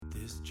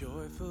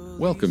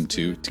Welcome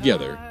to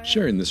Together,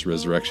 Sharing This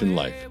Resurrection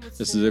Life.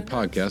 This is a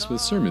podcast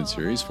with a sermon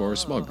series for a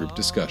small group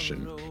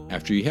discussion.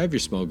 After you have your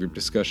small group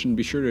discussion,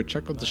 be sure to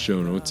check out the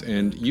show notes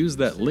and use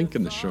that link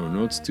in the show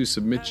notes to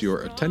submit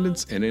your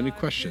attendance and any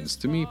questions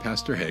to me,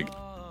 Pastor Haig,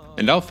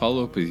 and I'll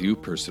follow up with you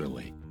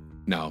personally.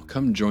 Now,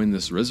 come join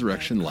this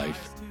resurrection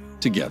life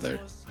together.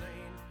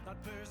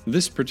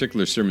 This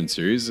particular sermon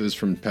series is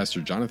from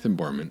Pastor Jonathan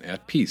Borman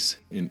at Peace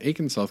in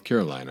Aiken, South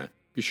Carolina.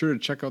 Be sure to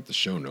check out the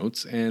show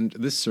notes, and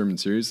this sermon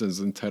series is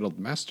entitled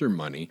Master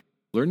Money,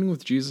 Learning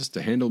with Jesus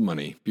to Handle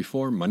Money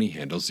Before Money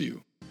Handles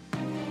You.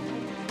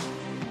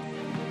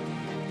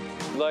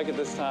 Like at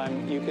this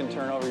time, you can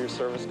turn over your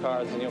service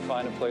cards and you'll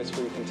find a place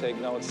where you can take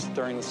notes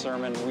during the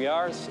sermon. We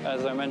are,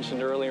 as I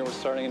mentioned earlier, we're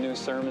starting a new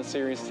sermon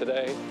series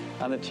today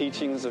on the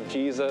teachings of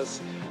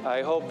Jesus.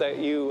 I hope that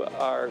you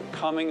are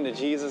coming to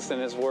Jesus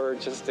and His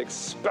Word just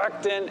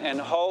expectant and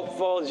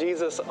hopeful.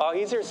 Jesus,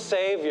 He's your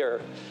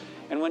Savior.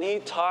 And when He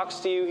talks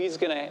to you, He's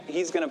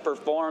gonna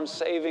perform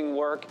saving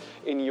work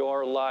in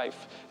your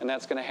life. And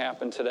that's going to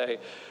happen today.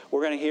 We're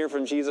going to hear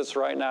from Jesus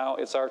right now.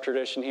 It's our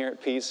tradition here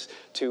at Peace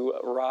to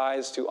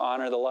rise, to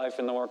honor the life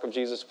and the work of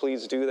Jesus.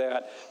 Please do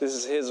that. This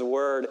is His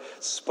Word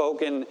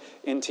spoken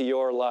into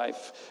your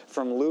life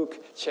from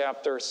Luke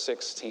chapter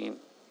 16.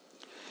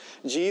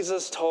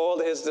 Jesus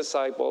told His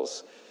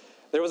disciples,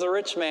 there was a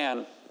rich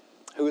man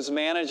whose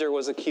manager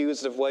was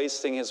accused of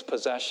wasting his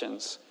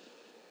possessions.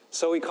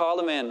 So He called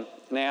him in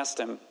and asked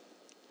him,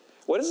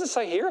 "What does this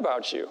I hear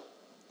about you?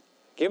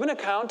 Give an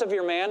account of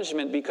your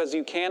management, because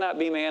you cannot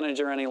be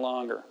manager any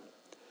longer."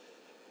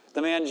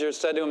 The manager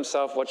said to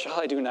himself, "What shall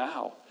I do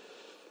now?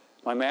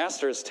 My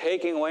master is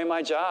taking away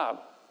my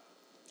job.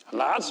 I'm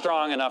not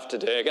strong enough to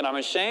dig, and I'm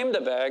ashamed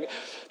to beg.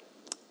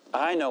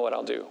 I know what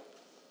I'll do,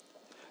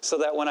 so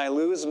that when I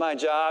lose my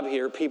job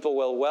here, people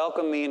will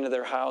welcome me into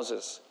their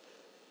houses."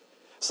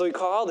 So he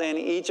called in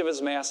each of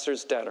his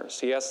master's debtors.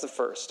 He asked the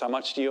first, "How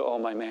much do you owe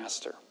my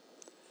master?"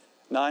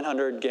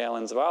 900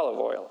 gallons of olive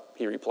oil,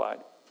 he replied.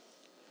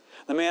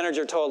 The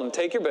manager told him,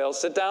 "Take your bill,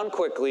 sit down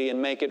quickly,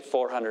 and make it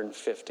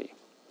 450.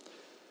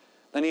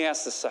 Then he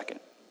asked the second,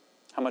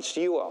 "How much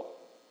do you owe?"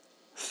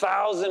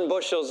 1,000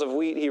 bushels of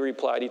wheat, he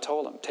replied. He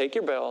told him, "Take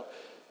your bill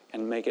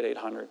and make it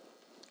 800.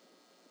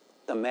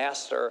 The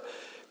master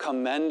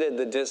commended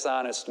the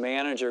dishonest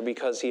manager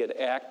because he had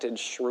acted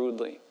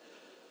shrewdly.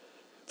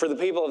 For the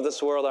people of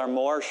this world are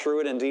more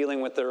shrewd in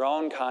dealing with their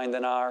own kind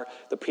than are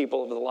the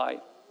people of the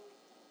light.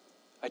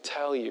 I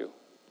tell you,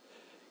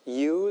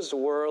 use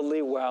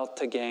worldly wealth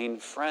to gain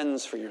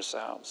friends for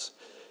yourselves,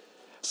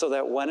 so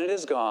that when it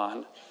is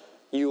gone,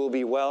 you will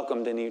be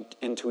welcomed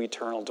into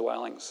eternal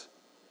dwellings.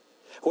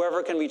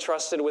 Whoever can be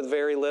trusted with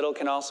very little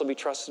can also be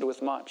trusted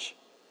with much.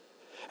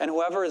 And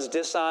whoever is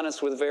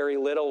dishonest with very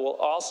little will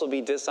also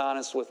be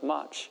dishonest with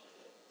much.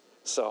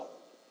 So,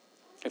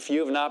 if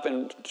you have not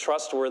been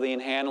trustworthy in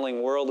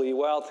handling worldly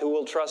wealth, who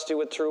will trust you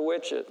with true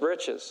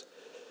riches?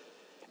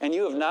 And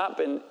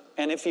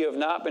if you have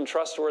not been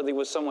trustworthy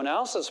with someone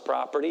else's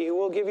property, who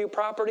will give you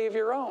property of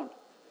your own?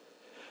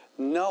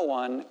 No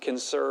one can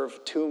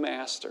serve two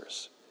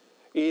masters.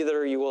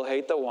 Either you will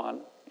hate the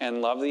one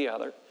and love the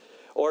other,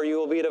 or you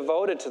will be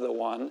devoted to the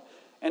one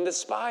and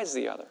despise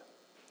the other.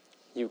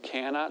 You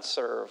cannot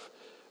serve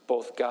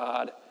both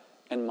God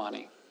and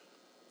money."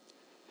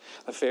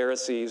 The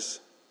Pharisees,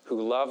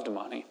 who loved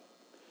money,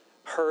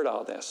 heard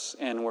all this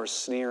and were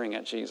sneering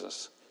at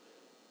Jesus.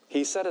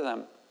 He said to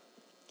them,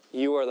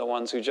 "You are the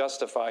ones who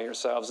justify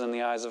yourselves in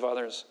the eyes of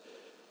others,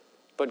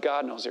 but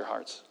God knows your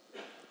hearts.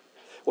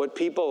 What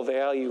people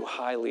value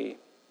highly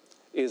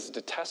is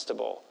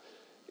detestable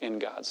in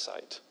God's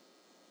sight."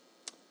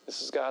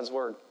 This is God's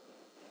word.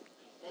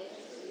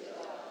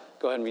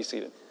 Go ahead and be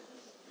seated.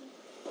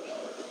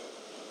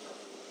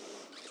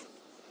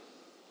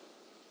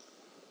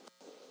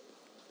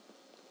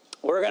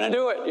 We're going to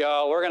do it,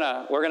 y'all. We're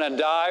going to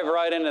dive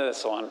right into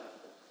this one.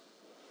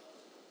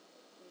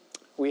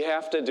 We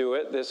have to do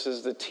it. This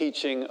is the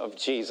teaching of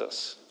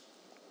Jesus.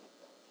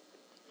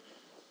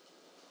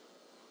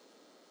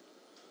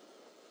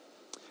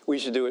 We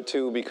should do it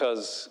too,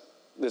 because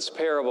this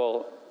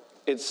parable,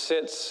 it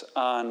sits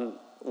on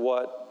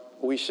what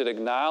we should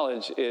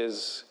acknowledge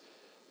is,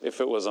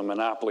 if it was a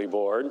monopoly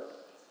board,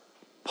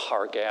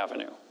 Park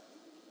Avenue.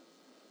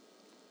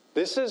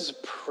 This is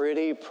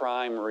pretty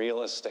prime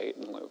real estate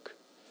in Luke.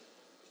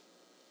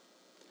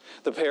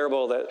 The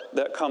parable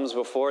that comes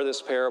before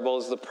this parable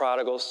is the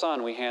prodigal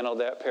son. We handled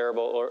that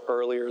parable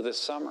earlier this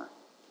summer.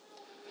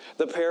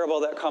 The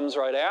parable that comes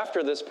right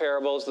after this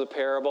parable is the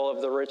parable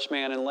of the rich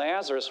man and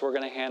Lazarus. We're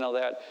going to handle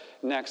that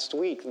next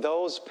week.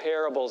 Those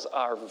parables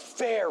are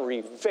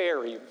very,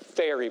 very,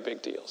 very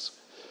big deals.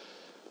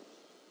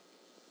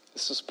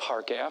 This is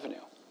Park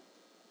Avenue.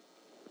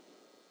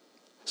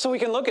 So we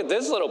can look at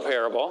this little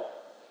parable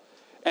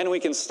and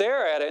we can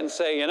stare at it and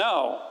say,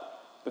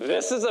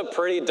 this is a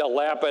pretty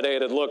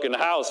dilapidated looking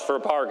house for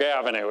Park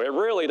Avenue. It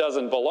really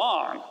doesn't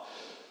belong.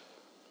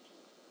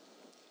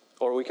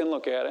 Or we can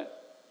look at it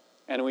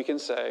and we can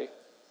say,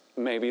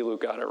 maybe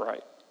Luke got it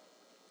right.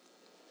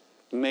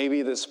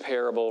 maybe this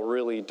parable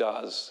really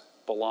does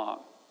belong.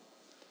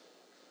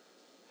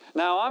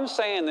 Now, I'm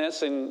saying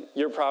this, and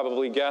you're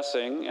probably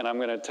guessing, and I'm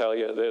going to tell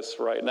you this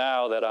right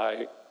now, that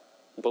I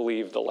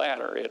believe the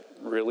latter. It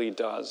really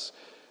does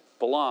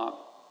belong.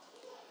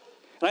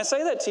 And I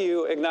say that to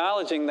you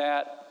acknowledging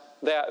that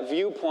that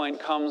viewpoint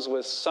comes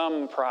with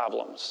some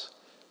problems,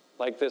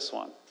 like this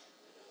one.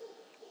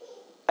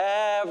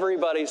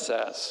 Everybody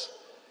says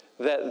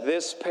that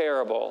this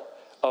parable,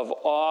 of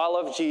all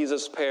of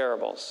Jesus'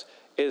 parables,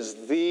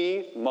 is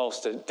the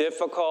most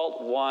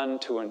difficult one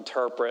to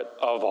interpret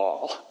of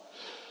all.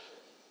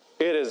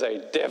 It is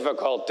a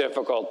difficult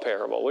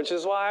parable, which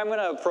is why I'm going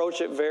to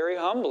approach it very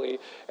humbly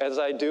as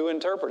I do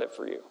interpret it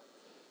for you.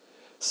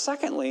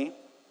 Secondly,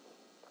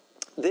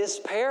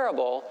 this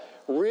parable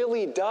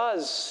really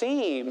does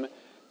seem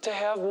to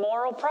have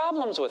moral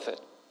problems with it.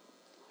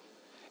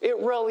 It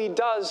really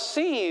does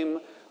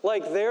seem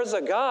like there's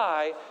a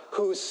guy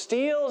who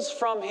steals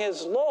from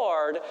his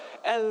Lord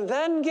and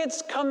then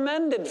gets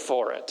commended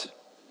for it.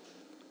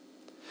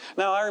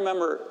 Now, I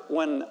remember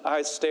when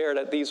I stared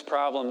at these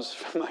problems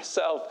for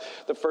myself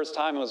the first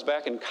time. It was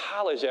back in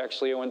college,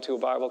 actually. I went to a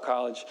Bible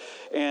college.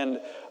 And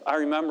I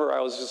remember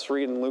I was just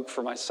reading Luke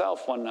for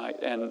myself one night.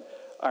 And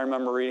I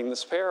remember reading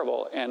this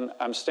parable. And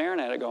I'm staring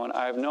at it going,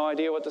 I have no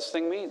idea what this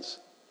thing means.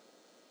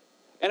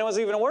 And it was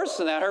even worse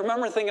than that. I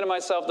remember thinking to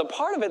myself, the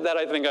part of it that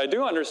I think I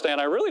do understand,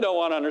 I really don't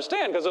want to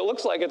understand because it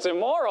looks like it's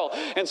immoral.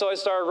 And so I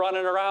started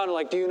running around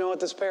like, do you know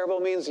what this parable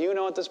means? Do you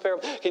know what this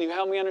parable? Can you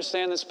help me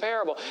understand this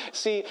parable?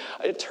 See,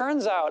 it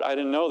turns out, I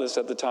didn't know this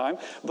at the time,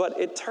 but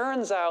it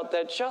turns out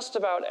that just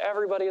about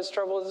everybody has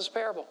trouble with this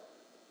parable.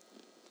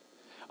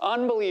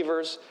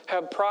 Unbelievers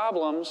have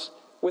problems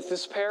with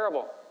this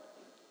parable.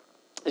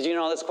 As you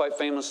know, that's quite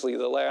famously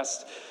the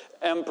last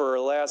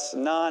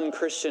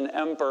non-Christian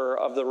emperor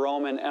of the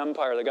Roman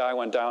Empire. The guy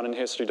went down in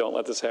history. Don't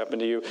let this happen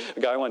to you.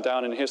 The guy went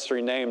down in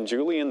history named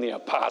Julian the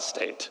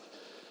Apostate.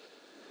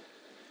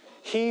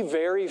 He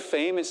very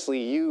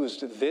famously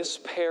used this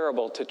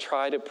parable to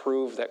try to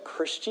prove that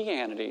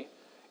Christianity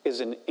is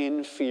an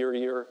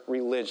inferior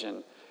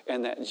religion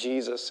and that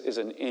Jesus is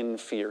an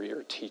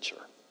inferior teacher.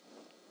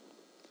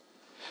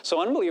 So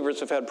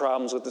unbelievers have had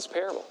problems with this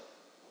parable.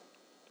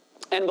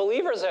 And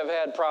believers have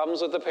had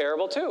problems with the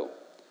parable too.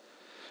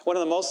 One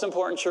of the most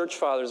important church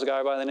fathers, a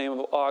guy by the name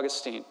of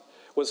Augustine,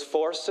 was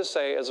forced to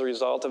say, as a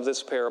result of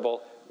this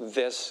parable,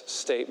 this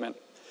statement.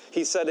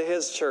 He said to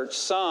his church,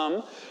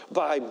 some,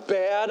 by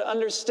bad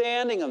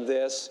understanding of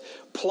this,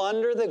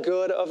 plunder the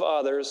good of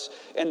others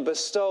and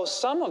bestow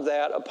some of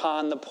that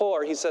upon the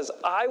poor. He says,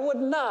 I would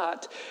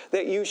not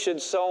that you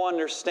should so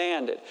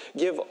understand it.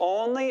 Give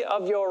only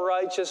of your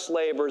righteous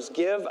labors.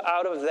 Give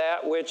out of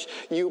that which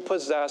you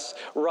possess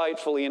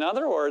rightfully. In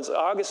other words,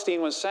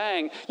 Augustine was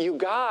saying, you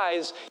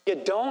guys, you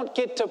don't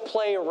get to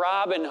play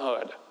Robin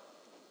Hood.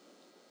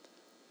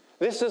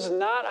 This is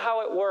not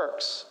how it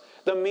works.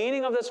 The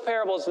meaning of this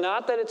parable is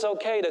not that it's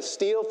okay to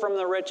steal from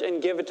the rich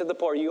and give it to the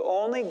poor. You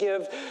only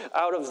give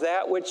out of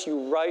that which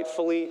you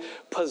rightfully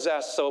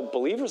possess. So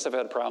believers have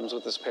had problems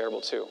with this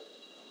parable too.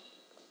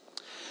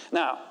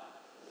 Now,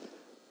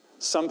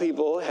 some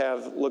people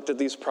have looked at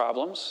these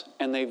problems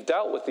and they've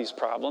dealt with these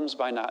problems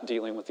by not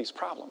dealing with these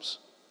problems.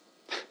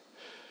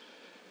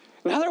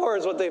 In other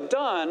words, what they've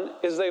done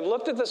is they've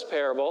looked at this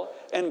parable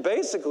and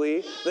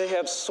basically they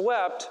have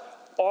swept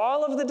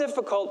all of the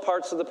difficult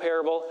parts of the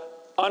parable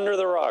under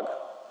the rug.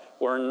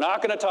 We're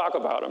not going to talk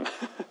about them.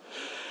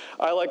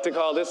 I like to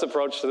call this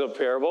approach to the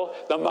parable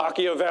the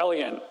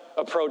Machiavellian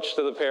approach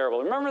to the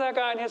parable. Remember that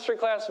guy in history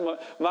class?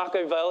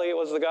 Machiavelli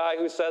was the guy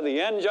who said the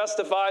end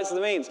justifies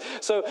the means.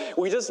 So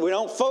we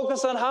don't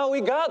focus on how we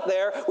got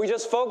there. We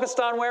just focused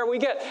on where we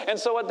get. And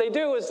so what they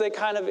do is they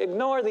kind of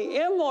ignore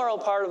the immoral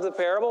part of the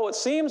parable, what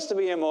seems to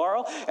be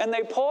immoral, and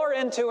they pour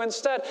into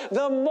instead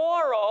the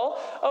moral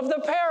of the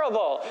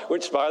parable,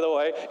 which, by the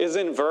way, is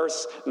in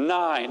verse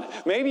 9.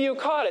 Maybe you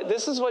caught it.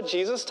 This is what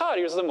Jesus taught.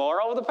 Here's the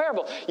moral of the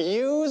parable.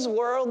 Use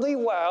worldly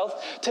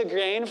wealth to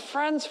gain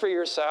friends for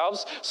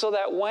yourselves so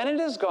that when it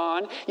is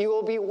gone, you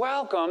will be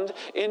welcomed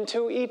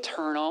into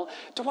eternal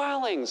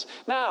dwellings.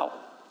 Now,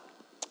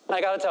 I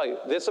got to tell you,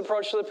 this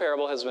approach to the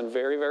parable has been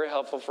very, very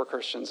helpful for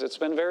Christians. It's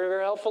been very,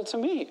 very helpful to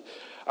me.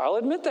 I'll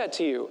admit that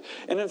to you.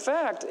 And in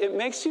fact, it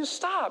makes you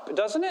stop,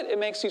 doesn't it? It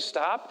makes you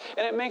stop,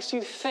 and it makes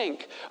you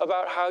think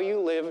about how you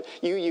live,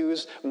 you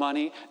use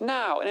money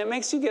now. And it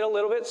makes you get a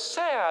little bit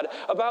sad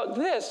about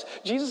this.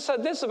 Jesus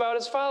said this about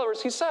his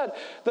followers. He said,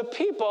 the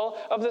people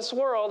of this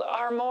world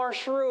are more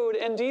shrewd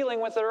in dealing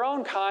with their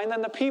own kind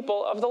than the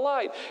people of the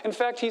light. In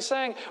fact, he's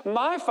saying,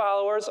 my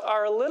followers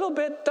are a little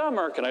bit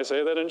dumber, can I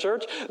say that in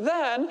church,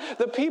 than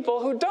the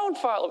people who don't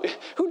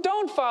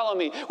follow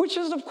me, which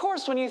is, of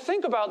course, when you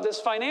think about this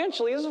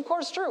financially, is of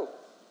course true.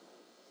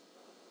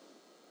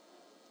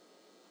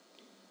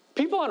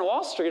 People on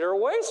Wall Street are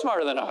way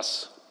smarter than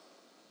us.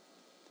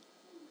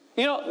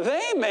 You know,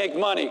 they make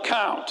money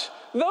count.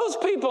 Those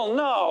people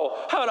know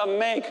how to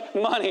make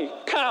money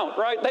count,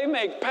 right? They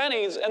make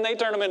pennies and they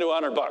turn them into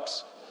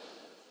 $100.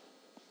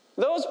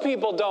 Those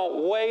people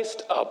don't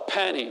waste a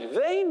penny.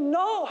 They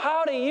know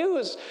how to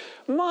use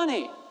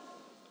money.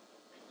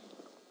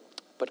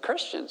 But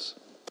Christians,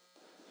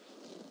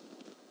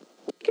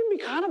 we can be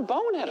kind of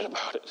boneheaded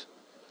about it.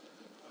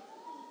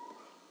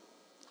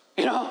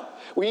 You know,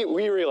 we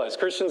realize,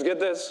 Christians get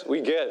this,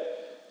 we get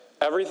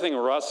everything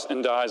rusts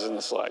and dies in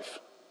this life.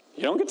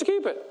 You don't get to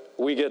keep it.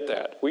 We get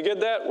that. We get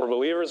that. We're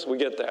believers. We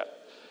get that.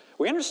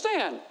 We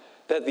understand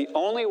that the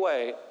only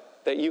way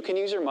that you can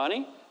use your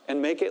money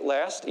and make it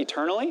last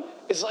eternally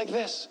is like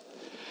this.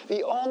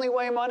 The only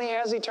way money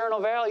has eternal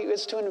value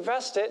is to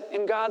invest it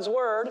in God's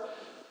Word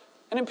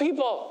and in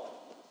people.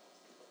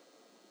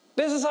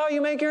 This is how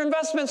you make your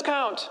investments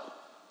count.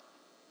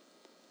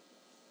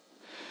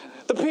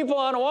 The people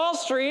on Wall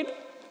Street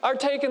are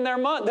taking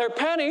their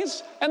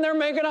pennies and they're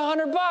making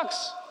 $100.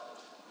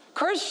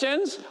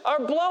 Christians are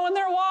blowing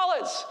their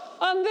wallets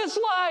on this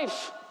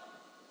life.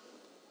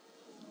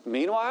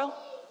 Meanwhile,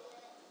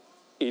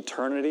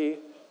 eternity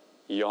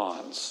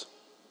yawns.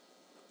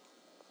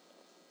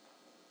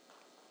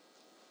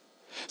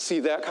 See,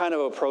 that kind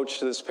of approach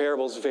to this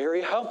parable is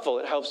very helpful.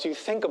 It helps you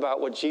think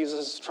about what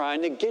Jesus is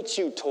trying to get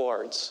you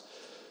towards.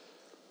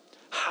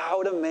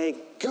 How to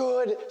make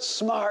good,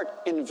 smart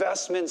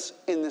investments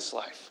in this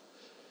life.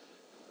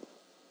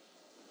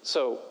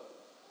 So,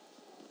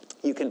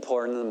 you can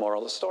pour into the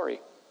moral of the story.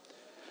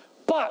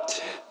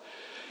 But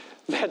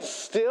that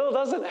still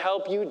doesn't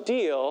help you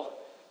deal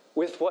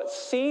with what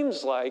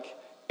seems like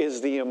is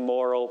the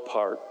immoral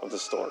part of the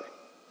story.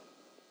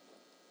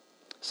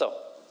 So,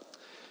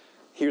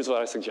 here's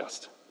what I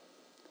suggest.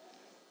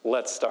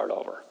 Let's start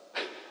over.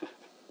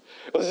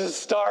 Let's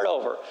just start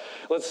over.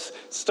 Let's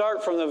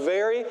start from the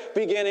very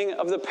beginning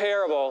of the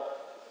parable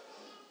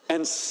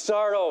and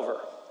start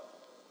over.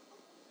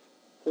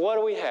 What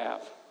do we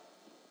have?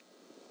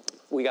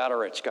 We got a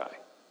rich guy.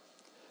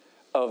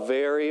 A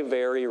very,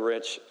 very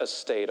rich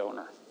estate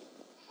owner.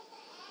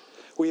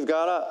 We've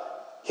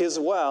got his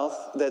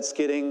wealth that's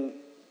getting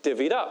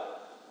divvied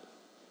up.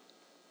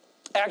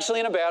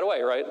 Actually in a bad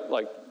way, right?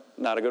 Like,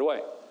 not a good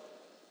way.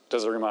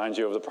 Does it remind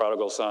you of the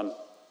prodigal son?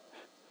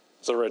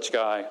 It's a rich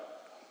guy.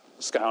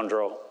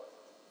 Scoundrel,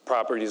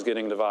 property's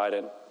getting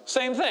divided.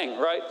 Same thing,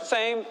 right?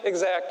 Same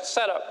exact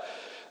setup.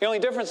 The only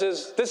difference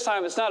is this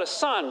time it's not a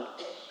son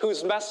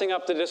who's messing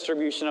up the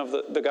distribution of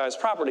the guy's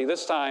property.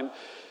 This time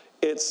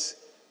it's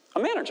a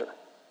manager.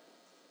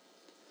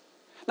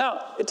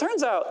 Now, it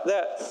turns out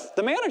that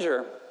the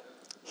manager,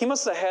 he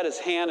must have had his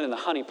hand in the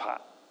honey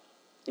pot.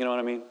 You know what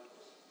I mean?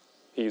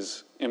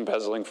 He's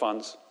embezzling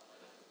funds.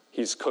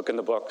 He's cooking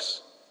the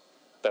books.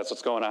 That's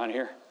what's going on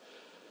here.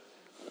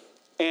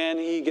 And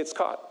he gets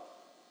caught.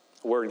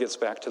 Word gets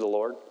back to the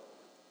Lord.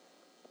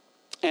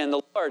 And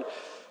the Lord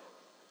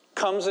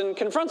comes and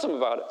confronts him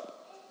about it.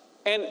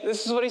 And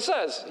this is what he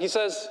says. He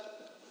says,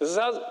 this is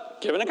how,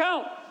 give an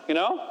account, you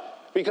know?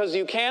 Because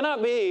you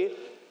cannot be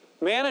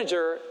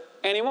manager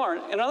anymore.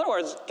 In other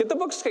words, get the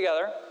books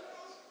together.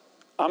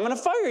 I'm going to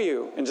fire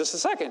you in just a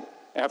second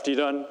after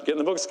you're done getting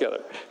the books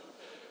together.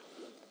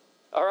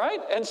 All right?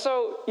 And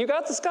so you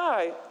got this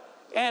guy.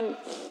 And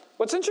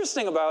what's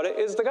interesting about it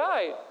is the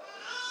guy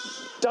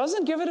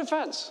doesn't give a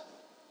defense.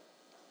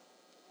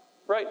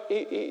 Right?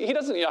 He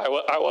doesn't, you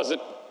know, I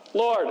wasn't,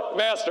 Lord,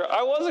 Master,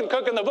 I wasn't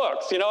cooking the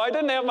books. You know, I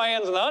didn't have my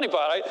hands in the honey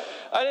pot.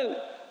 I didn't.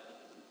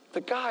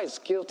 The guy's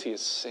guilty as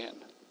sin.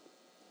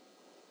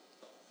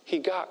 He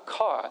got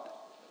caught,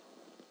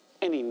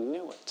 and he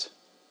knew it.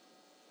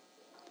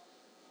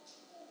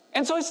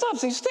 And so he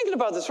stops. He's thinking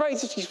about this, right?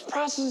 He's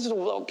processing,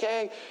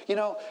 okay, you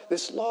know,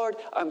 this Lord,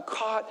 I'm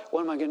caught.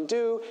 What am I going to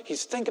do?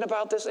 He's thinking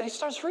about this, and he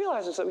starts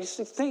realizing something.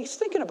 He's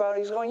thinking about it.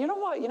 He's going, you know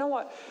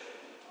what?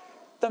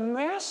 The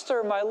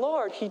master, my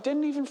Lord, he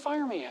didn't even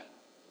fire me yet.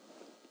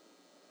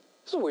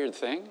 It's a weird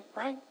thing,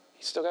 right?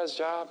 He still got his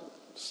job,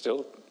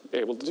 still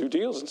able to do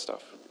deals and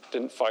stuff.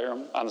 Didn't fire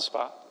him on the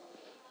spot.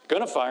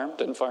 Gonna fire him,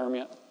 didn't fire him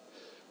yet.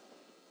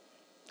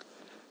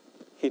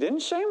 He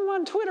didn't shame him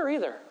on Twitter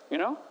either, you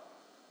know?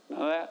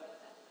 None of that.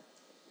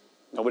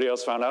 Nobody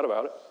else found out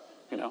about it,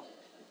 you know?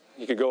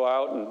 He could go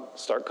out and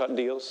start cutting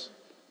deals.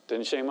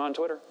 Didn't shame him on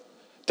Twitter.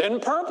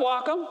 Didn't perp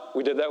walk him.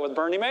 We did that with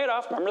Bernie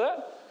Madoff, remember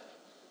that?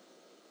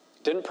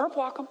 Didn't perp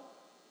walk him.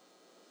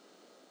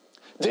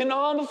 Didn't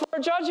haul him before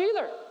a judge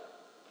either.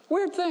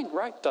 Weird thing,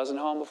 right? Doesn't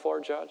haul him before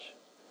a judge.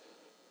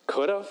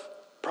 Could have,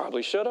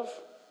 probably should have.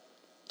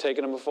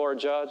 Taken him before a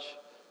judge,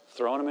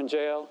 thrown him in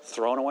jail,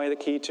 thrown away the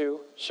key to.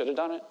 Should have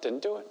done it,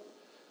 didn't do it.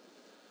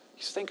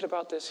 He's thinking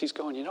about this. He's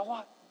going, you know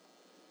what?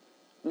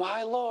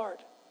 My Lord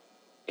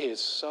is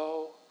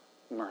so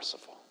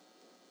merciful.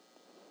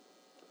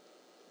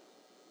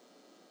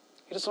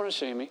 He doesn't want to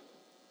shame me.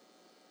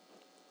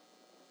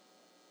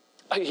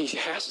 He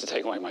has to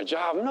take away my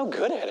job. I'm no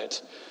good at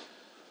it.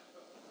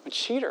 I'm a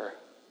cheater.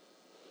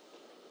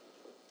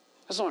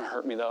 He doesn't want to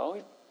hurt me, though.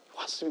 He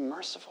wants to be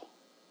merciful.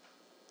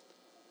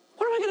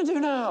 What am I going to do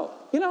now?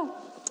 You know,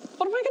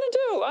 what am I going to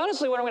do?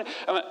 Honestly, what am I going to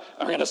do? Am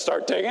I going to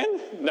start digging?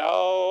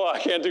 No, I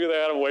can't do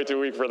that. I'm way too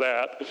weak for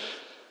that.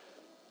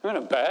 I'm going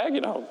to bag,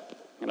 you know.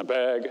 I'm going to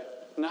bag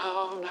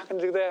No, I'm not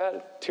going to do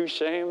that. Too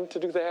ashamed to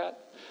do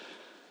that.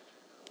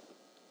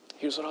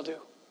 Here's what I'll do.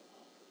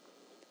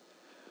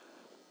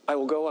 I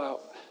will go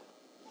out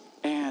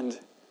and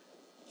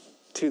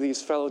to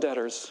these fellow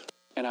debtors,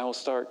 and I will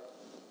start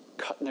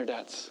cutting their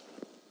debts.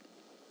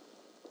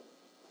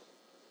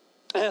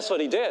 And that's what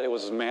he did. It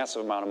was a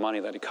massive amount of money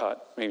that he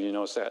cut. Maybe you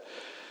noticed that.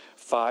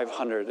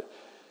 500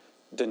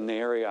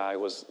 denarii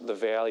was the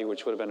value,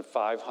 which would have been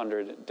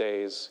 500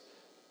 days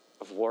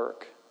of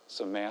work. It's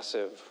a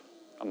massive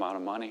amount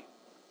of money.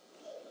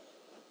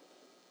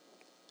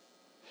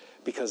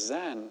 Because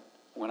then,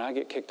 when I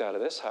get kicked out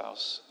of this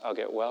house, I'll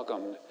get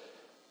welcomed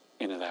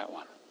into that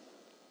one.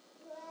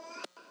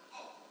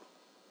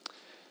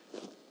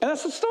 And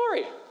that's the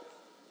story.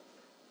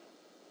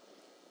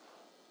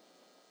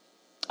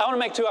 I want to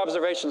make two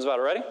observations about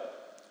it. Ready?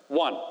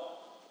 One,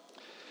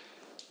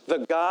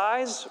 the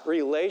guy's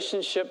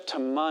relationship to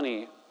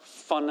money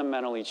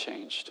fundamentally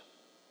changed.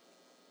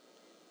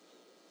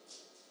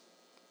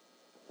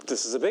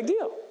 This is a big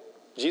deal.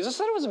 Jesus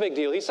said it was a big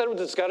deal. He said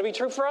it's got to be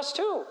true for us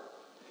too.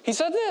 He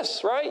said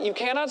this, right? You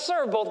cannot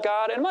serve both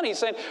God and money. He's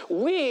saying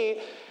we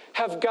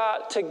have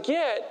got to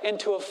get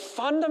into a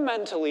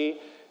fundamentally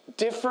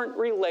different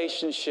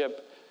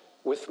relationship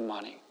with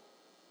money.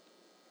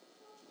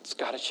 It's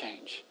got to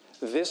change.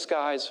 This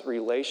guy's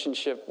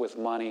relationship with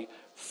money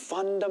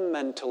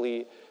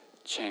fundamentally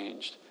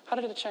changed. How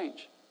did it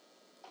change?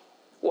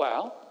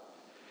 Well,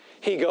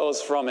 he goes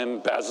from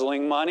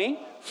embezzling money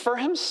for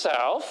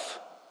himself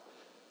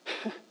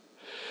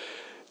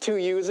to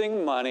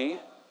using money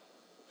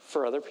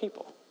for other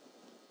people.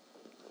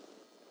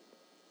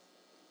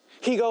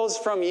 He goes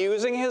from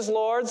using his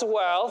Lord's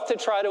wealth to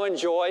try to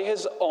enjoy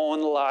his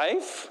own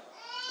life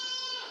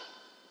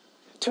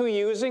to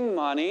using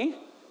money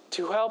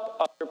to help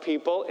other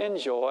people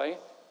enjoy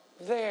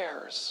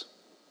theirs.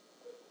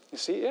 You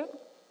see it?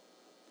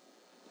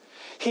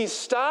 He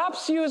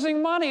stops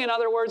using money, in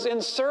other words,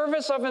 in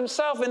service of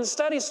himself.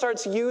 Instead, he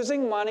starts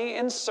using money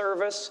in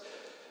service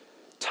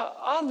to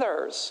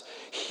others.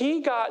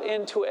 He got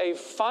into a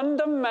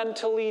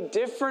fundamentally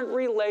different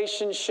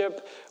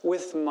relationship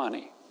with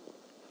money.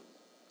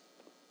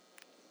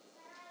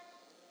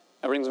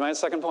 That brings me to my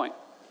second point.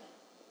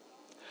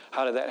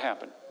 How did that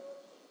happen?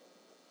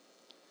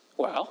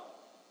 Well,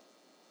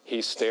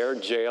 he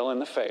stared jail in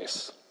the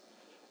face,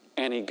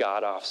 and he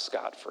got off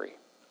scot-free.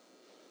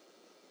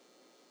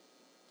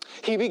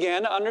 He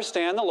began to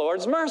understand the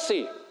Lord's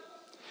mercy.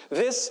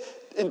 This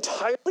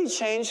entirely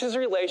changed his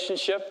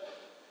relationship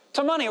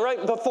to money.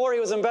 Right before, he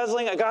was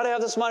embezzling. I got to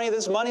have this money.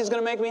 This money's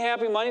going to make me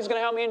happy. Money's going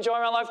to help me enjoy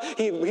my life.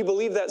 He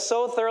believed that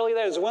so thoroughly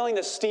that he was willing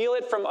to steal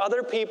it from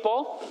other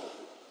people.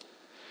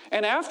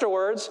 And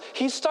afterwards,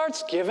 he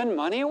starts giving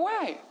money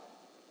away.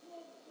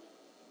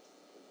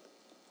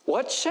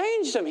 What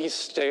changed him? He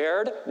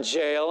stared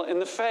jail in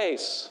the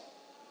face.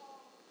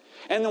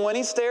 And then when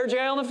he stared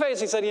jail in the face,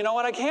 he said, you know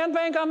what, I can't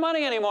bank on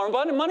money anymore.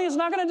 But money is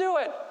not going to do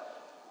it.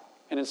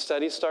 And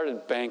instead, he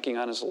started banking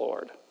on his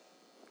Lord.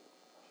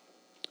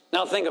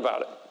 Now think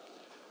about it.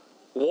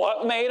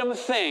 What made him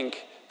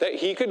think that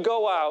he could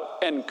go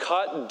out and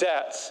cut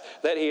debts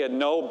that he had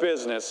no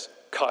business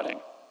cutting?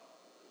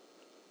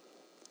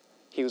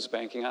 He was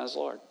banking on his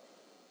Lord.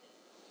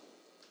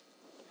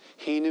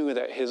 He knew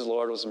that his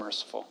Lord was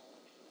merciful.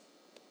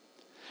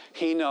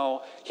 He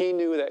knew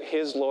that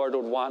his Lord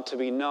would want to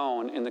be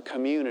known in the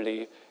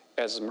community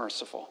as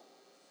merciful.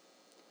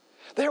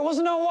 There was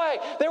no way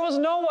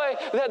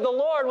that the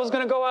Lord was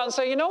going to go out and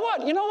say, you know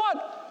what?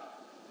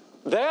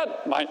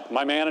 That,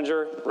 my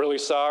manager, really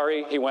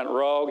sorry, he went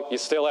rogue, you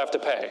still have to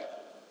pay.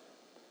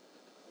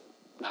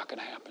 Not going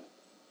to happen.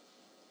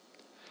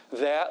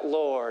 That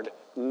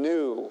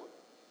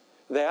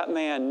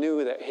man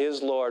knew that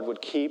his Lord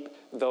would keep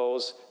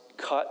those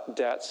cut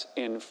debts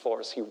in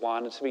force. He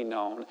wanted to be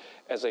known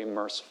as a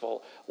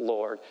merciful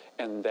Lord,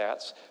 and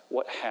that's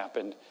what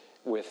happened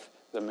with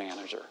the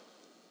manager.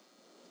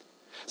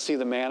 See,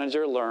 the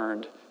manager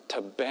learned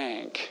to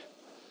bank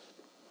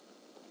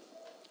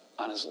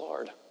on his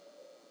Lord.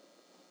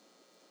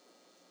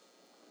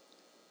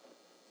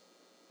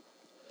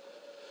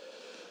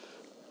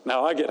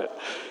 Now I get it.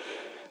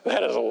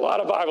 That is a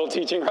lot of Bible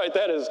teaching, right?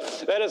 That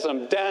is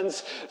some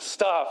dense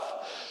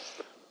stuff.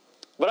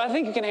 But I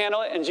think you can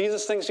handle it, and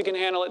Jesus thinks you can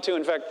handle it too.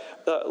 In fact,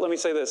 let me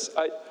say this.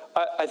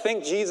 I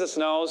think Jesus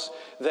knows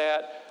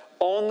that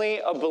only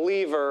a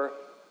believer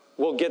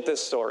will get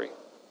this story.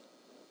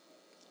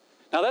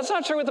 Now, that's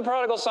not true with the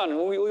prodigal son.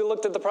 When we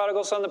looked at the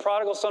prodigal son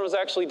was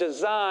actually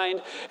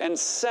designed and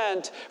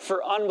sent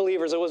for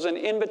unbelievers. It was an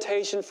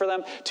invitation for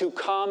them to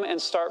come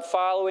and start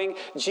following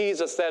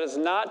Jesus. That is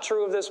not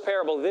true of this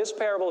parable. This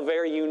parable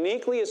very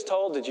uniquely is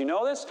told, did you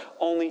know this?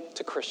 Only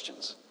to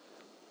Christians.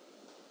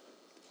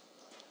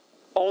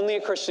 Only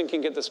a Christian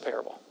can get this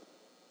parable.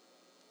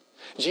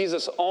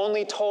 Jesus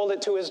only told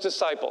it to his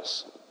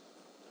disciples.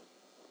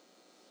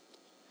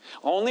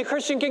 Only a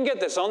Christian can get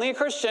this. Only a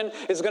Christian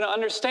is going to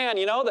understand,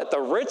 that the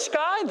rich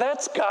guy,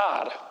 that's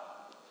God.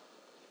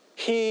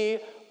 He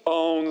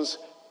owns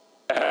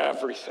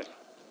everything.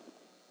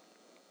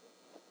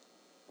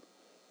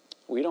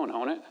 We don't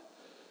own it.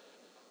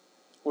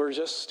 We're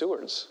just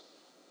stewards,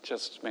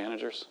 just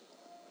managers.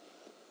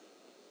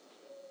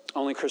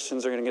 Only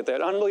Christians are going to get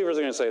that. Unbelievers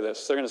are going to say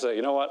this. They're going to say,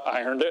 you know what?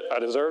 I earned it. I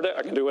deserved it.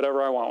 I can do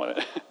whatever I want with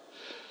it.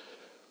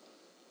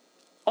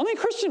 Only a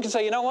Christian can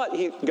say, you know what?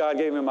 God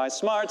gave me my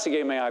smarts. He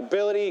gave me my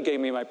ability. He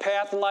gave me my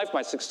path in life,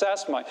 my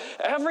success, my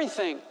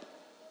everything.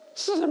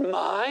 This isn't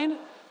mine.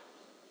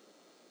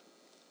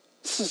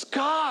 This is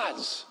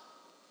God's.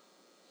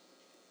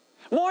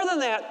 More than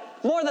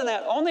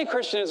that, only a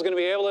Christian is going to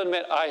be able to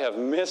admit, I have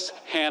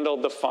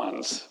mishandled the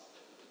funds.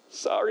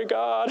 Sorry,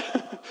 God.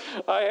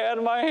 I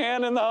had my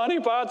hand in the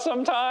honeypot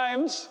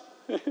sometimes.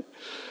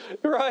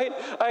 Right?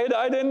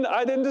 I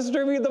didn't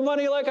distribute the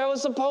money like I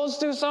was supposed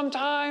to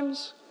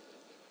sometimes.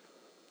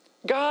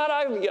 God,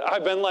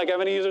 I've been like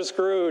Ebenezer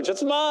Scrooge.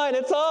 It's mine.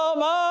 It's all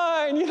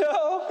mine, you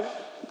know.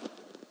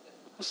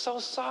 I'm so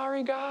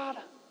sorry, God.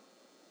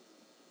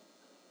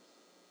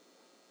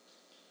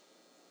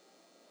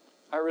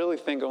 I really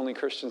think only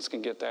Christians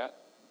can get that.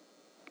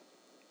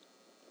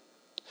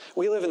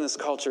 We live in this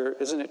culture,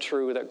 isn't it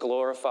true, that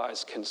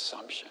glorifies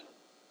consumption?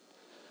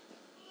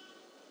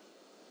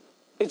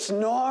 It's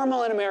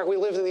normal in America. We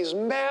live in these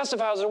massive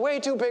houses. They're way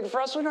too big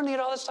for us. We don't need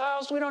all this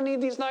house. We don't need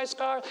these nice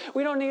cars.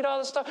 We don't need all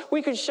this stuff.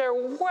 We could share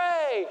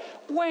way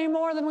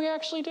more than we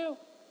actually do.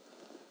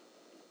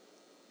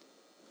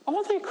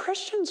 Only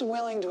Christians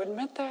willing to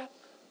admit that.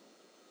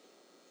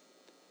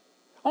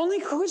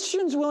 Only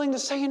Christians willing to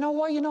say, you know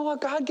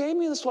what, God gave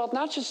me this wealth,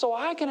 not just so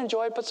I can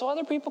enjoy it, but so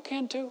other people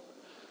can too.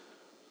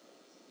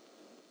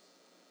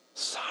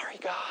 Sorry,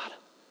 God.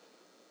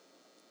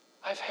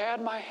 I've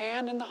had my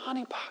hand in the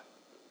honeypot.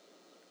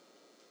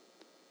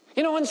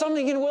 You know, and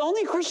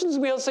only Christians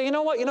will be able to say, you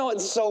know what,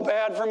 it's so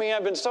bad for me.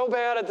 I've been so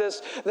bad at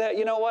this that,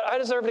 you know what, I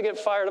deserve to get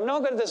fired. I'm no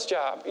good at this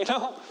job, you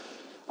know.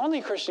 Only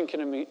a Christian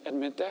can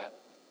admit that.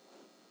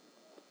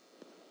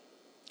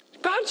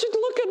 God should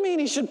look at me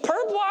and he should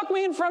perp walk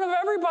me in front of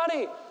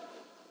everybody.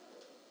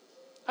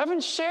 I've been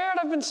shared.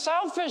 I've been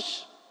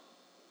selfish.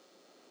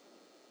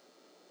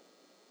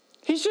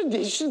 He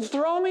should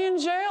throw me in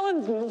jail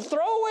and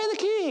throw away the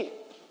key.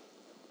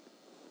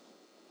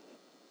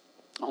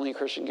 Only a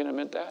Christian can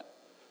admit that.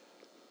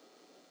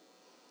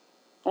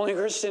 Only a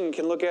Christian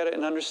can look at it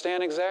and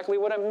understand exactly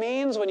what it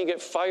means when you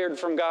get fired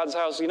from God's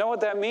house. You know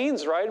what that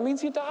means, right? It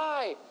means you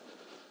die.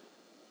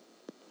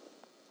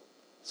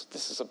 That's what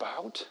this is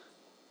about.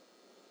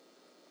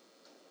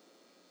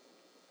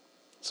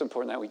 It's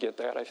important that we get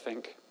that, I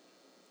think.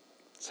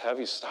 It's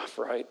heavy stuff,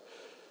 right?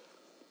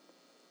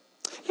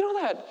 You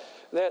know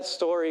that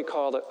story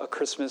called A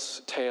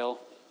Christmas Tale?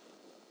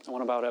 The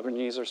one about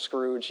Ebenezer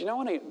Scrooge. You know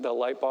when the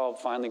light bulb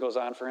finally goes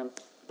on for him?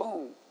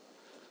 Boom.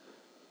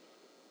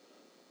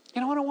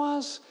 You know what it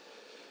was?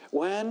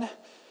 When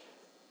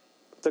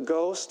the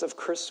ghost of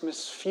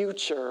Christmas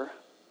future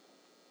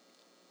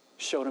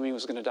showed him he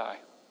was going to die.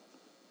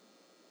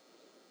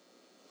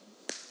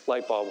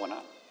 Light bulb went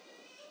on.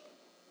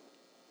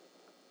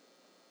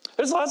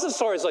 There's lots of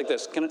stories like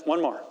this.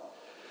 One more.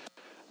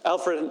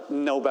 Alfred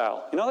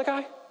Nobel. You know that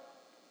guy?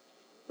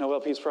 Nobel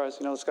Peace Prize.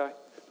 You know this guy?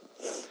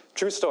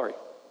 True story.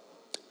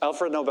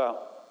 Alfred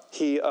Nobel.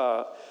 He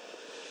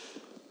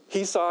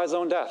saw his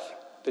own death.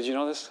 Did you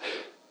know this?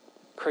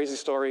 Crazy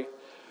story.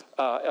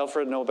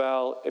 Alfred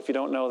Nobel, if you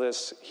don't know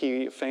this,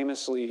 he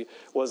famously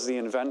was the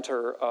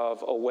inventor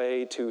of a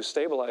way to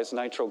stabilize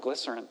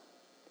nitroglycerin.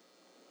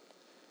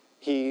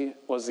 He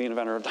was the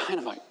inventor of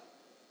dynamite.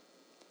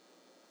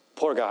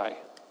 Poor guy,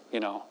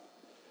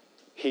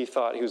 he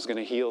thought he was going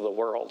to heal the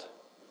world.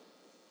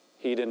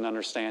 He didn't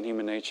understand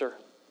human nature.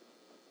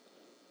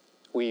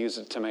 We use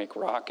it to make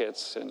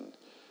rockets and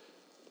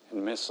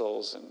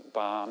missiles and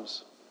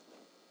bombs.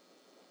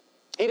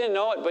 He didn't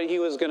know it, but he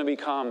was going to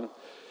become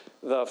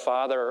the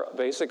father,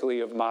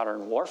 basically, of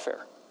modern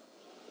warfare.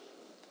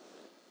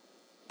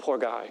 Poor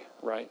guy,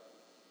 right?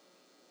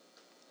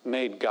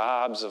 Made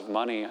gobs of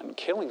money on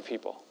killing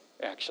people,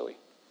 actually.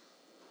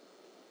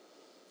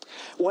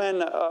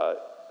 When a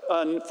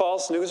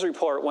false news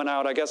report went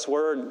out, I guess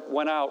word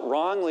went out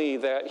wrongly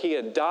that he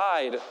had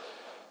died,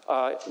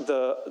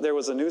 there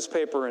was a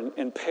newspaper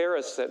in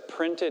Paris that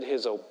printed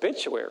his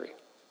obituary.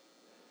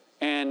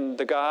 And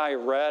the guy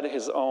read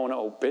his own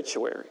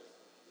obituary.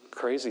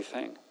 Crazy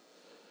thing.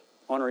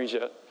 I want to read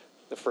you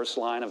the first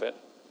line of it.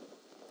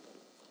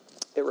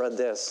 It read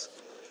this: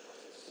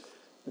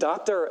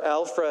 Dr.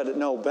 Alfred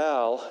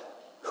Nobel,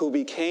 who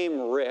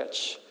became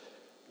rich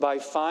by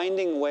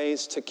finding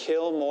ways to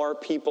kill more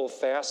people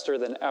faster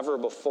than ever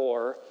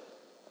before,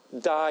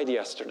 died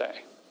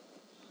yesterday.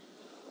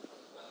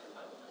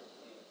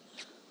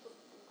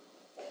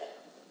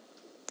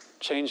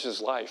 Changed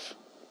his life.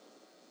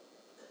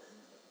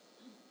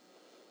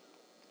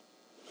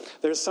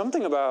 There's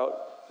something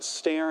about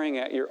staring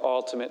at your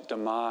ultimate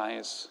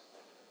demise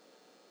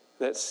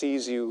that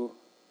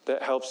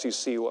helps you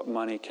see what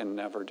money can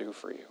never do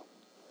for you.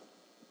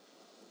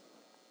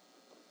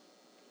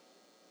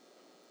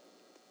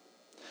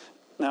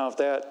 Now, if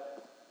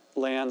that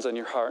lands on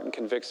your heart and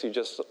convicts you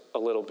just a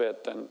little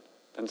bit, then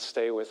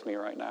stay with me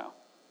right now.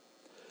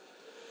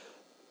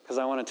 because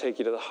I want to take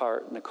you to the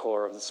heart and the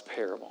core of this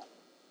parable.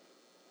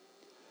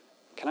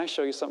 Can I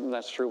show you something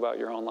that's true about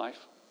your own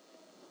life?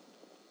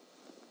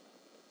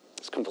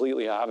 It's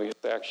completely obvious,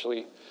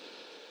 actually.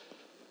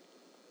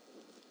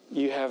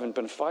 You haven't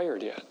been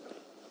fired yet.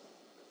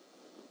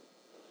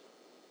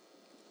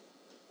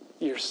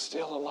 You're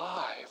still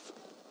alive.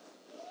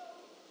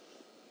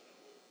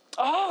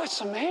 Oh, it's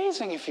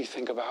amazing if you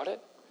think about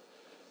it.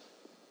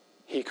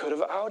 He could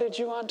have outed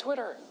you on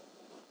Twitter.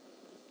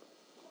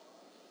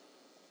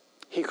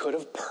 He could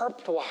have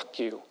perp walked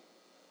you.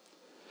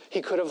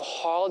 He could have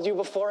hauled you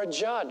before a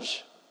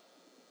judge.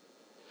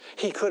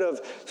 He could have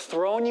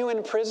thrown you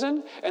in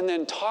prison and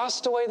then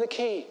tossed away the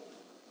key.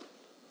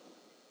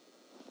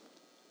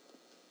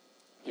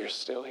 You're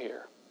still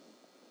here.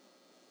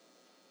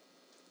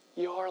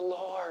 Your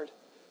Lord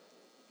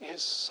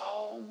is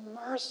so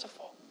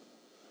merciful.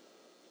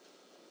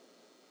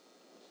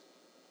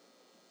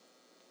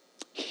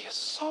 He is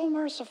so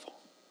merciful.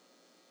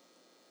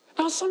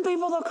 Now, some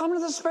people, they'll come to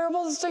this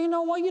parable and say, you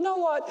know what?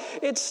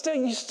 You're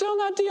still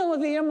not dealing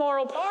with the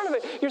immoral part of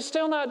it. You're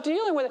still not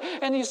dealing with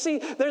it. And you see,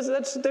 there's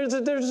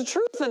a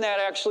truth in that,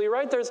 actually,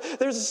 right?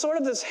 There's sort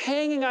of this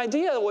hanging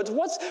idea.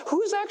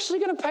 Who's actually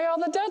going to pay all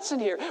the debts in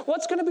here?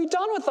 What's going to be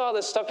done with all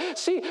this stuff?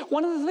 See,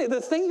 one of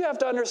the thing you have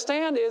to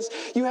understand is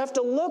you have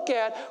to look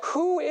at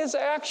who is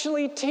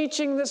actually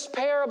teaching this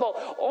parable.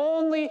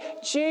 Only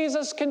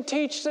Jesus can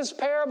teach this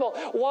parable.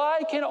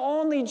 Why can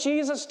only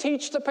Jesus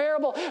teach the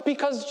parable?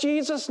 Because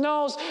Jesus knows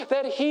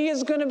that he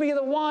is going to be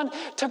the one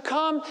to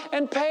come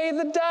and pay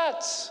the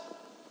debts.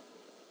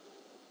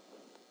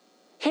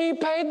 He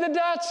paid the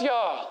debts,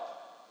 y'all.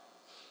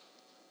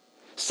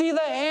 See the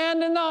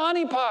hand in the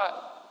honeypot,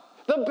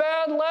 the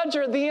bad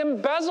ledger, the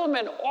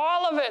embezzlement,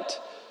 all of it.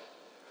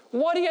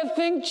 What do you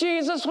think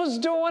Jesus was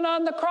doing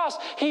on the cross?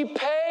 He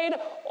paid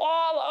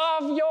all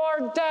of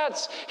your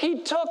debts.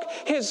 He took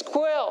his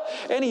quill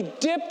and he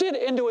dipped it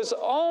into his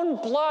own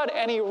blood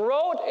and he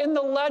wrote in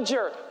the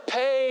ledger,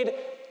 paid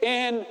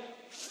in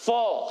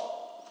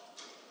full.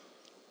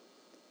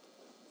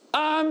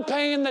 I'm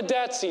paying the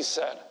debts, he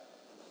said.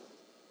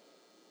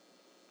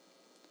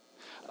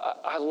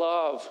 I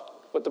love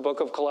what the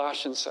book of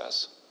Colossians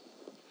says.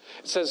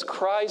 It says,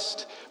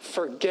 Christ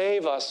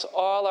forgave us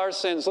all our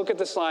sins. Look at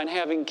this line,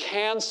 having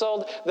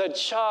canceled the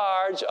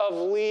charge of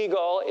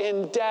legal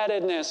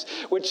indebtedness,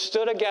 which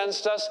stood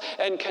against us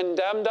and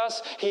condemned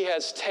us. He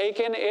has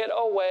taken it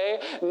away,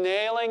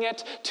 nailing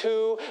it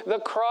to the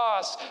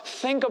cross.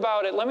 Think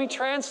about it. Let me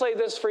translate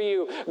this for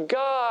you.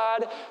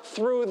 God,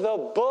 through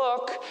the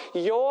book,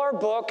 your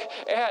book,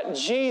 at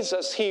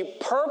Jesus, he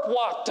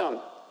perp-walked him.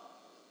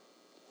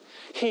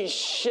 He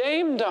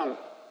shamed him.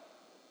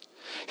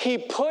 He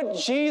put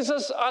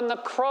Jesus on the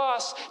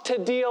cross to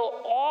deal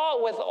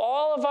with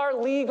all of our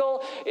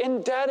legal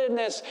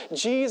indebtedness.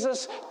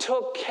 Jesus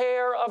took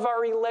care of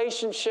our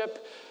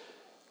relationship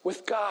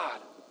with God.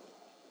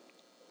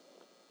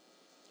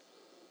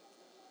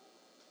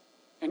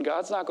 And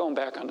God's not going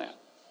back on that.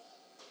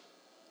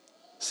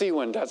 See,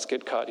 when debts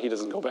get cut, he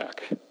doesn't go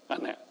back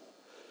on that.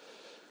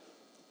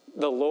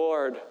 The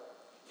Lord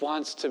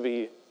wants to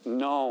be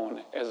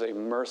known as a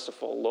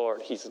merciful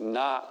Lord. He's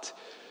not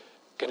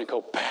going to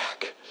go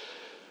back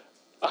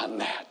on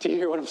that. Do you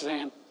hear what I'm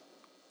saying?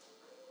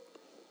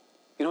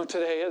 You know what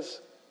today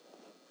is?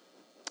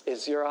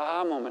 It's your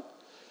aha moment.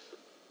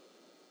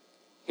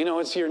 You know,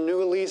 it's your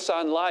new lease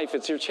on life.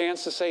 It's your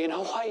chance to say, you know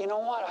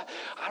what?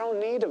 I don't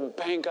need to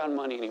bank on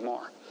money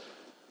anymore.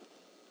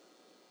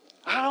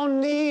 I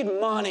don't need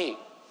money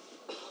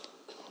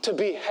to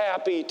be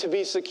happy, to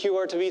be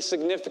secure, to be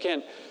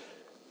significant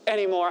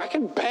anymore. I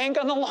can bank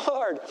on the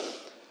Lord.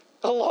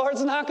 The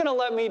Lord's not going to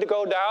let me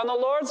go down. The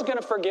Lord's going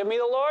to forgive me.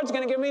 The Lord's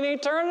going to give me an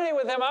eternity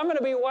with him. I'm going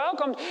to be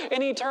welcomed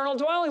in eternal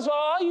dwellings. Well,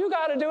 all you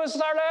got to do is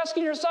start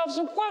asking yourself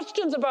some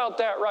questions about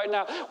that right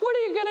now. What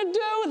are you going to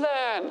do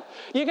then?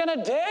 You going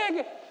to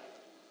dig?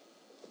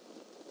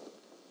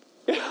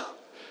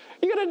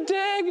 You going to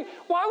dig?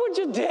 Why would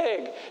you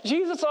dig?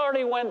 Jesus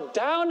already went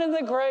down in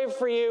the grave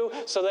for you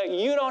so that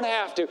you don't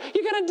have to.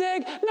 You going to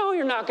dig? No,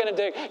 you're not going to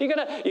dig. You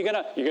going to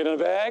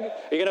beg?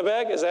 You going to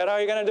beg? Is that how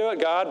you're going to do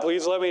it? God,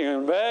 please let me. You're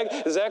going to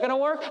beg? Is that going to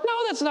work? No,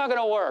 that's not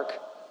going to work.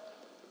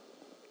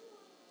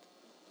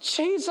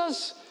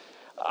 Jesus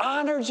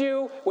honored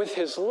you with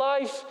his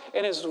life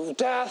and his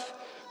death.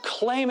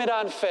 Claim it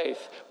on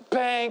faith.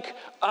 Bank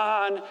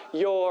on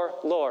your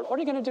Lord. What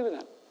are you going to do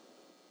then?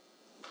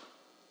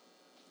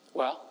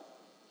 Well,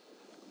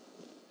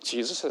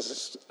 Jesus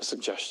has a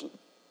suggestion.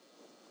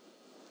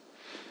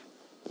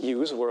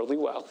 Use worldly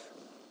wealth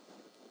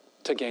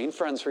to gain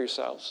friends for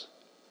yourselves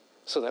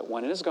so that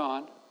when it is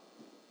gone,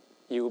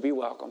 you will be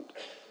welcomed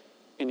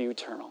in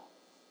eternal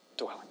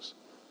dwellings.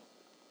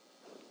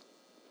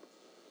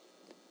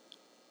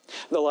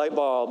 The light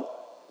bulb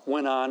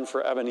went on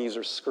for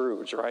Ebenezer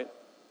Scrooge, right?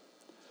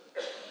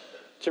 Do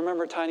you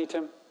remember Tiny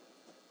Tim?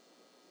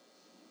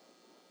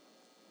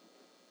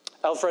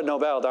 Alfred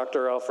Nobel,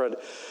 Dr. Alfred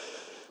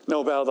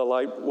Nobel, the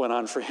light went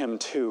on for him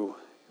too.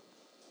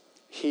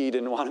 He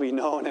didn't want to be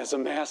known as a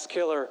mass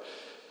killer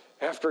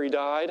After he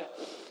died,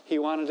 he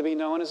wanted to be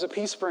known as a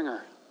peace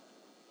bringer.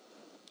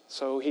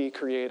 So he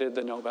created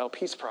the Nobel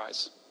Peace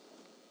Prize.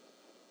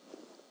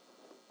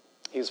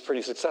 He was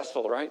pretty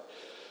successful, right?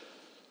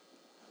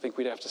 I think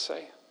we'd have to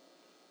say.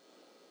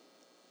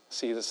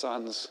 See the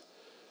sons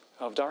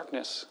of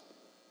darkness.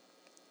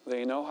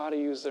 They know how to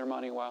use their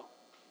money well.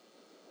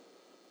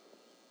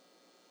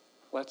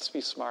 Let's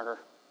be smarter.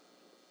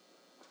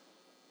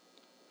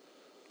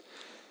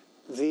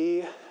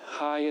 The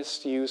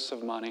highest use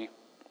of money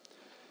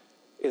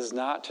is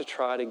not to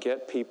try to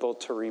get people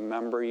to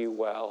remember you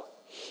well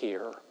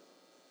here.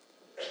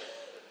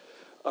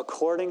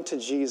 According to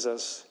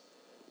Jesus,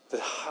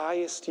 the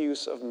highest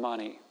use of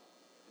money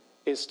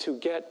is to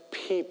get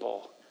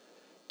people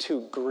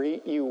to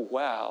greet you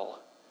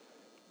well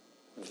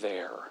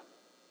there.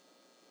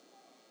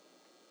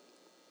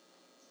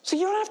 So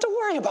you don't have to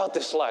worry about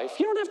this life.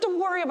 You don't have to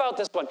worry about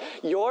this one.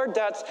 Your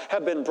debts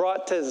have been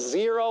brought to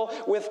zero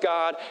with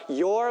God.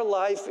 Your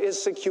life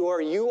is secure.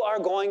 You are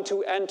going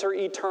to enter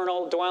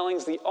eternal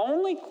dwellings. The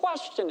only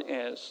question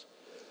is,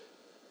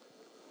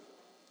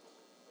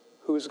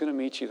 who's going to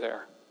meet you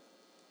there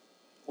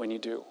when you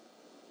do?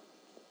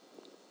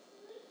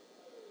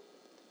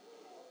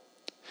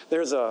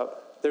 There's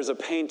a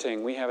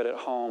painting. We have it at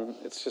home.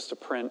 It's just a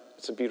print.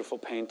 It's a beautiful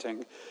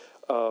painting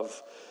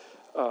of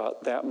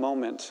that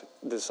moment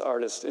this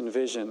artist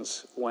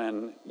envisions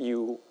when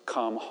you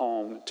come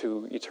home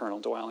to eternal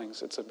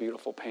dwellings. It's a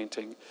beautiful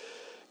painting.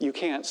 You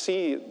can't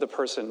see the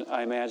person,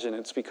 I imagine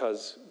it's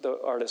because the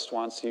artist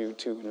wants you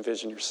to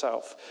envision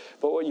yourself.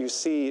 But what you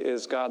see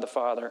is God the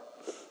Father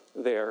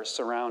there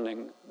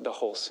surrounding the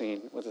whole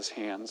scene with his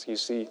hands. You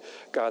see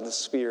God the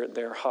Spirit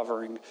there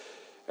hovering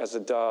as a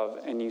dove,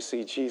 and you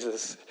see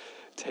Jesus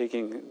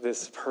taking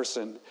this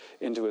person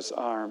into his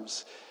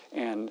arms,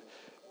 and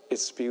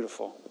it's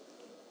beautiful.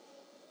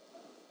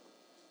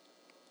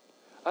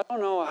 I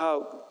don't know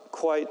how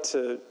quite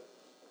to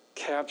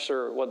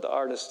capture what the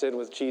artist did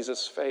with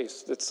Jesus'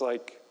 face. It's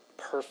like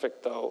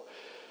perfect, though.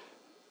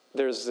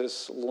 There's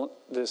this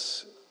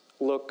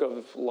look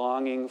of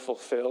longing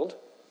fulfilled,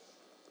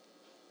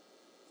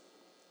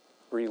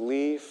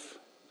 relief,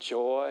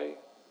 joy,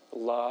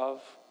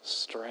 love,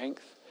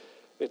 strength.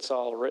 It's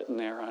all written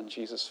there on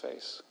Jesus'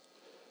 face.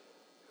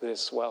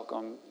 This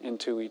welcome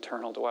into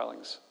eternal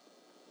dwellings.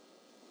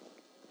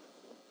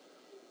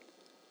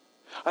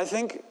 I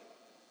think,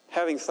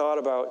 having thought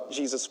about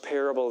Jesus'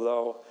 parable,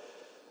 though,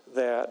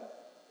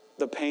 that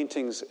the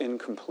painting's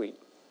incomplete.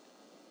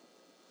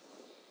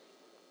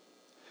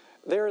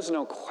 There is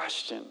no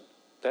question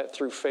that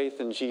through faith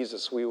in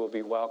Jesus we will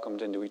be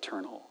welcomed into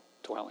eternal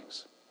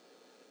dwellings.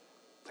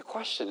 The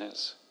question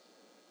is,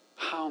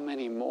 how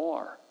many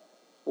more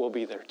will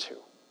be there too?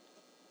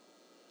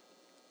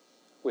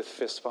 With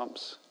fist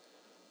bumps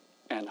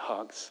and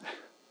hugs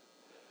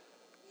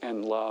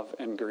and love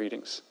and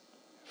greetings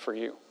for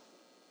you.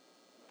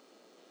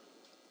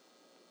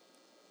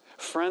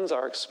 Friends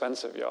are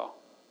expensive, y'all.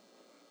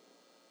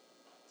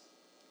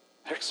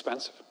 They're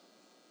expensive.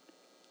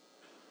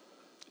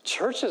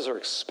 Churches are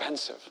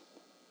expensive.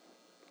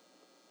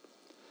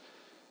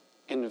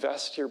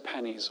 Invest your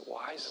pennies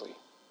wisely.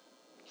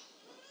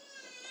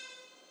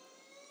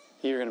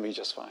 You're going to be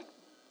just fine.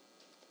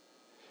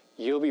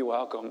 You'll be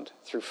welcomed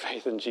through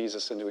faith in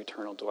Jesus into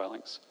eternal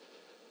dwellings.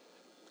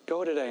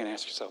 Go today and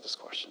ask yourself this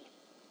question.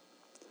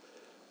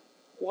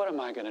 What am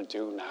I going to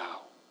do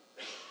now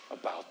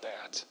about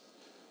that?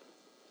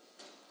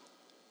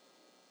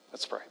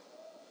 Let's pray.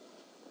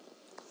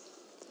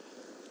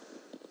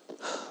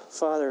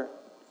 Father,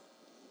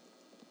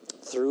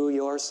 through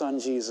your Son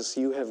Jesus,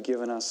 you have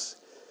given us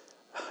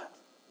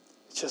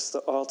just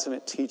the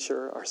ultimate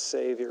teacher, our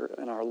Savior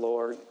and our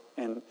Lord,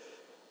 and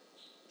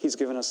he's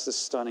given us this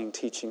stunning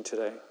teaching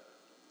today.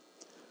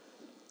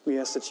 We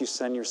ask that you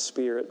send your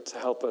Spirit to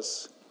help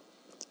us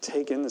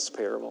take in this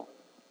parable.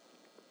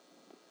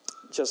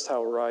 Just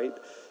how right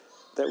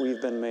that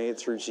we've been made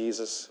through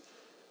Jesus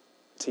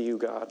to you,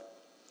 God.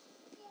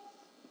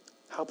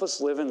 Help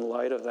us live in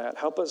light of that.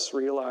 Help us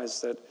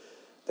realize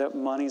that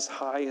money's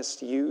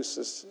highest use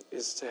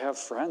is to have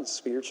friends,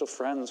 spiritual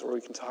friends, where we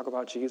can talk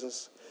about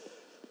Jesus.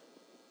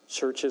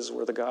 Churches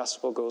where the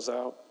gospel goes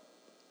out.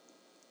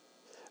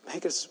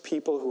 Make us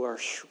people who are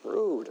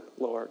shrewd,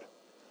 Lord,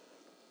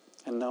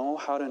 and know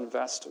how to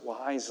invest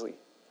wisely.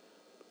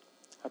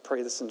 I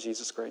pray this in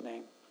Jesus' great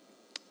name.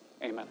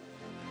 Amen.